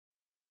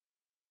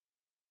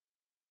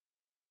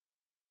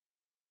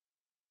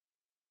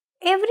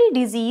Every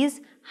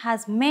disease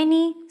has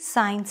many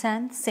signs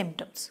and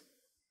symptoms.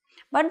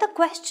 But the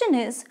question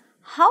is,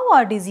 how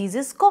are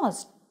diseases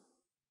caused?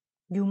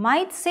 You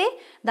might say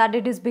that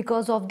it is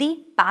because of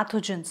the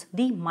pathogens,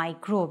 the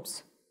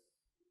microbes.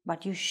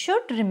 But you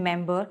should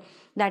remember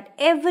that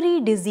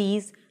every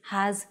disease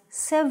has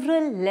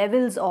several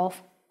levels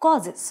of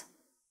causes.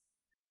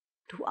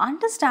 To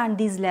understand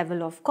these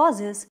levels of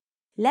causes,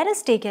 let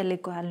us take a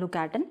look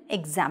at an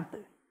example.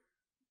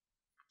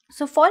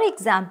 So for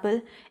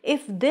example,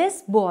 if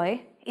this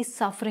boy is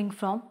suffering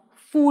from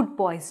food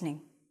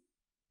poisoning,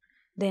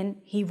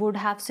 then he would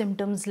have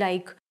symptoms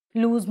like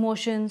loose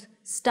motions,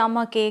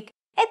 stomachache,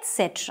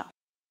 etc.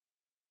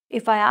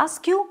 If I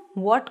ask you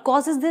what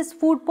causes this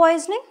food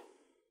poisoning,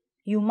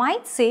 you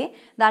might say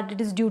that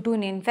it is due to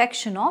an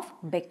infection of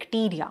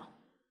bacteria.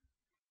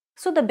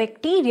 So the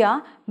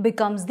bacteria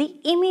becomes the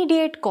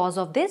immediate cause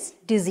of this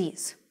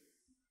disease.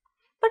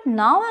 But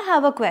now I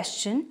have a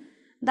question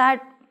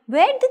that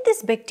where did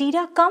this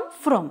bacteria come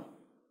from?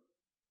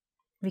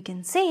 We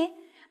can say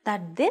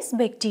that this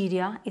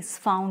bacteria is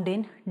found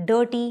in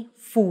dirty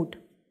food.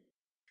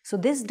 So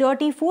this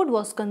dirty food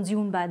was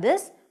consumed by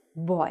this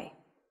boy.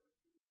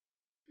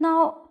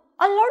 Now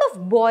a lot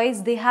of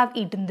boys, they have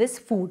eaten this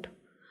food.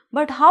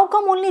 But how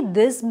come only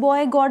this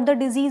boy got the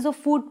disease of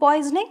food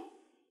poisoning?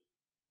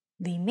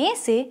 We may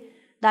say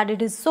that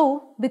it is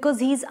so because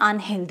he is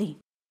unhealthy,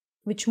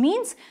 which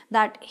means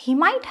that he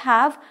might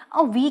have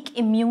a weak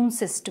immune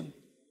system.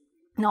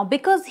 Now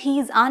because he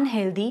is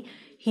unhealthy,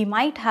 he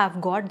might have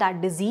got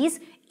that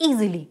disease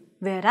easily,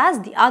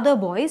 whereas the other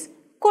boys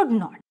could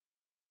not.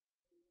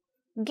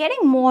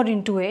 Getting more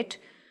into it,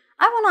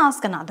 I want to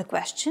ask another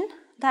question,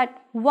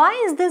 that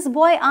why is this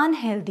boy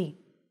unhealthy?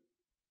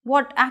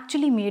 What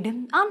actually made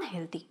him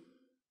unhealthy?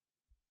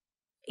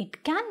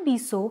 It can be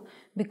so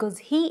because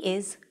he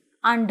is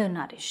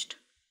undernourished,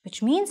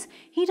 which means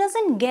he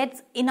doesn't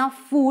get enough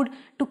food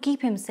to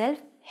keep himself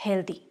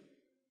healthy.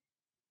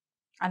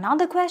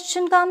 Another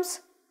question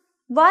comes,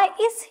 why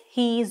is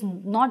he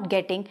not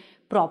getting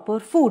proper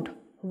food?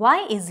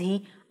 Why is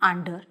he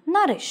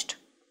undernourished?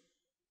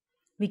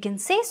 We can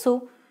say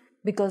so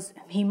because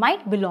he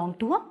might belong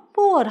to a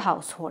poor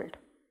household.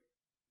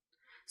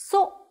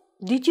 So,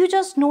 did you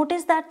just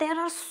notice that there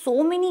are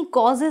so many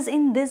causes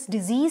in this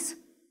disease?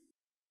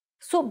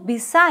 So,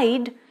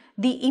 beside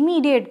the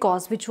immediate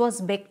cause, which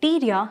was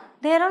bacteria,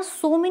 there are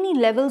so many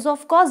levels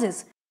of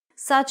causes,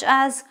 such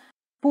as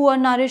poor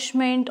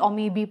nourishment or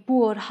maybe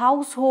poor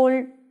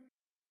household.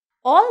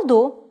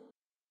 Although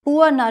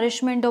poor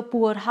nourishment or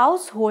poor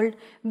household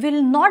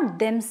will not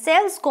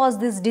themselves cause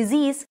this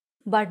disease,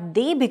 but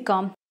they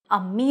become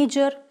a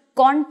major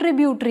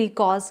contributory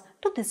cause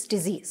to this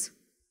disease.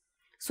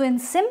 So in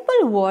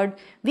simple word,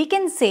 we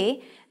can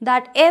say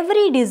that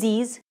every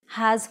disease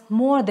has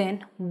more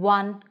than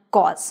one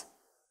cause.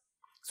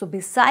 So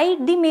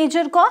beside the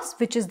major cause,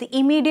 which is the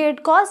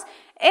immediate cause,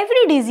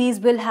 every disease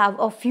will have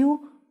a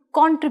few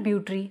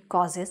contributory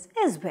causes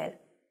as well.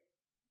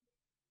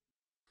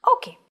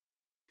 Okay,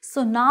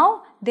 so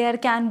now there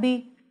can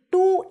be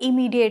two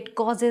immediate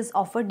causes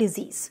of a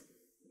disease.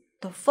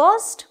 The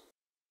first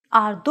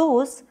are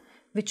those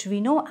which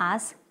we know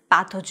as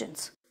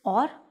pathogens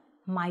or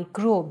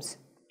microbes.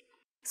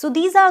 So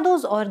these are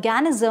those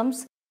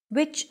organisms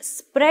which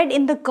spread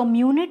in the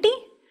community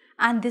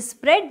and they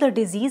spread the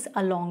disease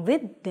along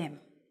with them.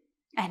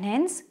 And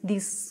hence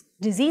these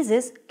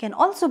diseases can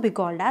also be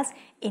called as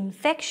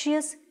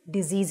infectious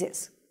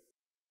diseases.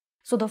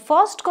 So the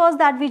first cause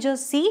that we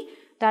just see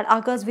that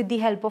occurs with the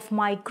help of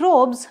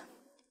microbes,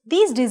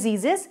 these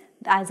diseases,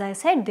 as I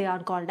said, they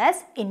are called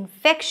as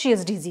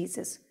infectious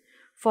diseases.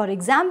 For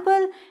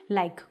example,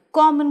 like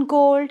common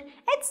cold,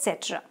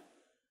 etc.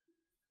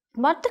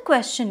 But the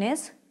question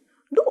is,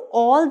 do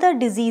all the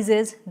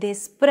diseases they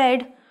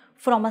spread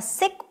from a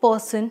sick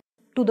person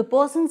to the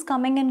persons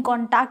coming in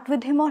contact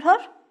with him or her?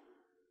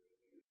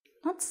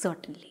 Not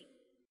certainly.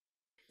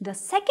 The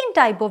second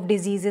type of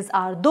diseases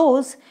are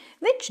those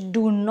which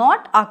do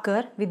not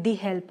occur with the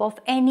help of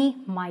any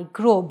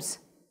microbes.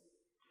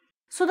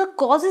 So the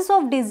causes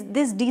of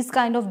these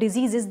kind of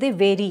diseases, they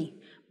vary,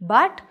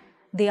 but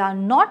they are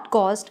not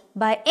caused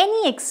by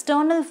any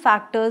external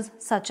factors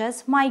such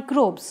as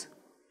microbes.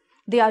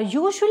 They are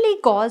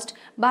usually caused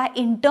by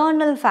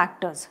internal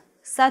factors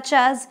such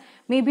as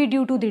maybe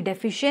due to the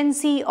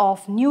deficiency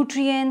of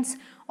nutrients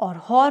or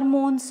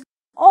hormones,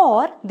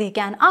 or they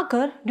can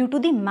occur due to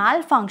the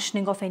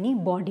malfunctioning of any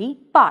body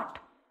part.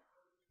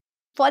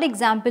 For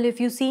example, if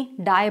you see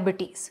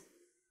diabetes.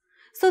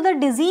 So the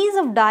disease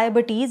of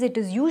diabetes, it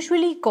is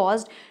usually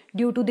caused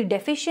due to the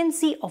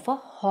deficiency of a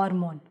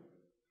hormone.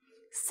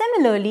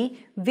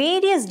 Similarly,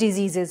 various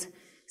diseases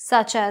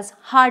such as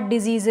heart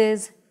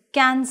diseases,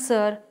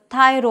 cancer,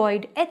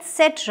 thyroid,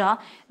 etc.,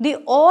 they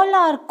all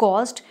are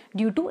caused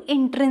due to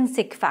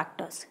intrinsic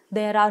factors.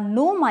 There are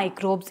no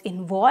microbes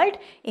involved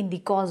in the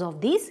cause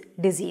of these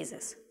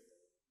diseases.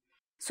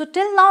 So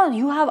till now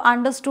you have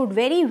understood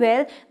very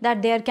well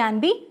that there can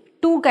be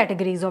two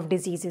categories of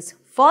diseases.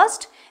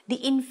 First,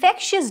 the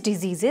infectious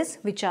diseases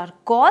which are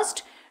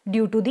caused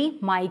due to the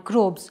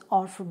microbes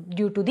or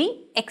due to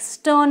the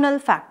external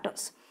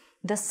factors.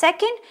 The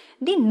second,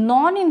 the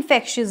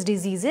non-infectious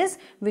diseases,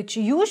 which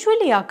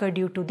usually occur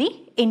due to the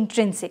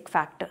intrinsic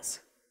factors.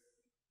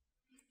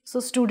 So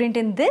student,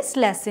 in this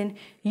lesson,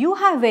 you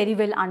have very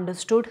well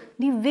understood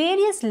the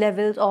various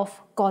levels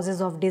of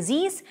causes of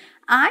disease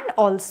and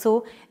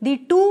also the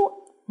two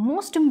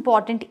most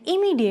important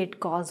immediate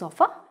cause of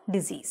a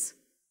disease.